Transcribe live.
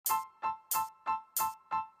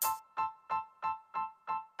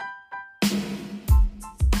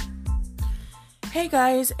Hey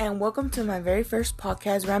guys, and welcome to my very first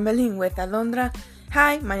podcast, Rambling with Alondra.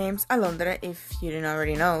 Hi, my name's Alondra, if you didn't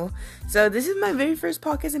already know. So this is my very first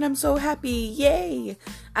podcast and I'm so happy. Yay!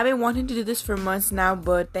 I've been wanting to do this for months now,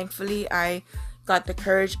 but thankfully I got the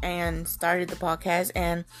courage and started the podcast.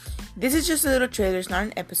 And this is just a little trailer, it's not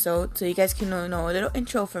an episode, so you guys can know a little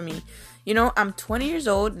intro for me. I'm 20 years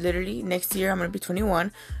old, literally. Next year, I'm going to be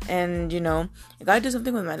 21. And, I got to do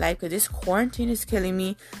something with my life because this quarantine is killing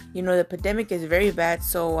me. The pandemic is very bad.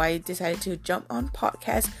 So I decided to jump on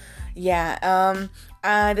podcast.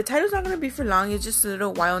 The title's not going to be for long. It's just a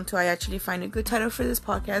little while until I actually find a good title for this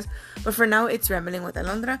podcast. But for now, it's Rambling with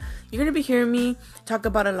Alondra. You're going to be hearing me talk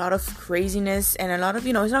about a lot of craziness and a lot of,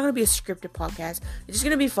 it's not going to be a scripted podcast. It's just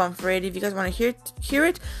going to be fun for it. If you guys want to hear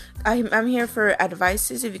it, I'm here for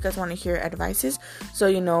advices if you guys want to hear advices. So,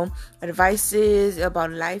 advices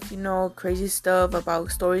about life, crazy stuff,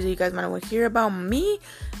 about stories that you guys might want to hear about me,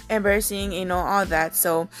 embarrassing, all that.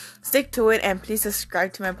 So stick to it and please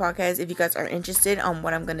subscribe to my podcast if you guys are interested on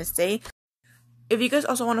what I'm going to say. If you guys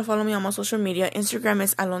also want to follow me on my social media, Instagram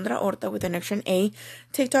is Alondra Horta with an extra A.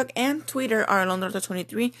 TikTok and Twitter are Alondra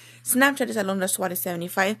Horta23. Snapchat is Alondra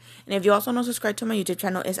Suarez75. And if you also want to subscribe to my YouTube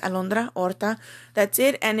channel, is Alondra Horta. That's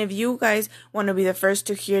it. And if you guys want to be the first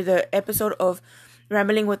to hear the episode of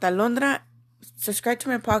Rambling with Alondra, subscribe to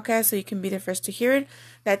my podcast so you can be the first to hear it.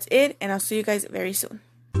 That's it. And I'll see you guys very soon.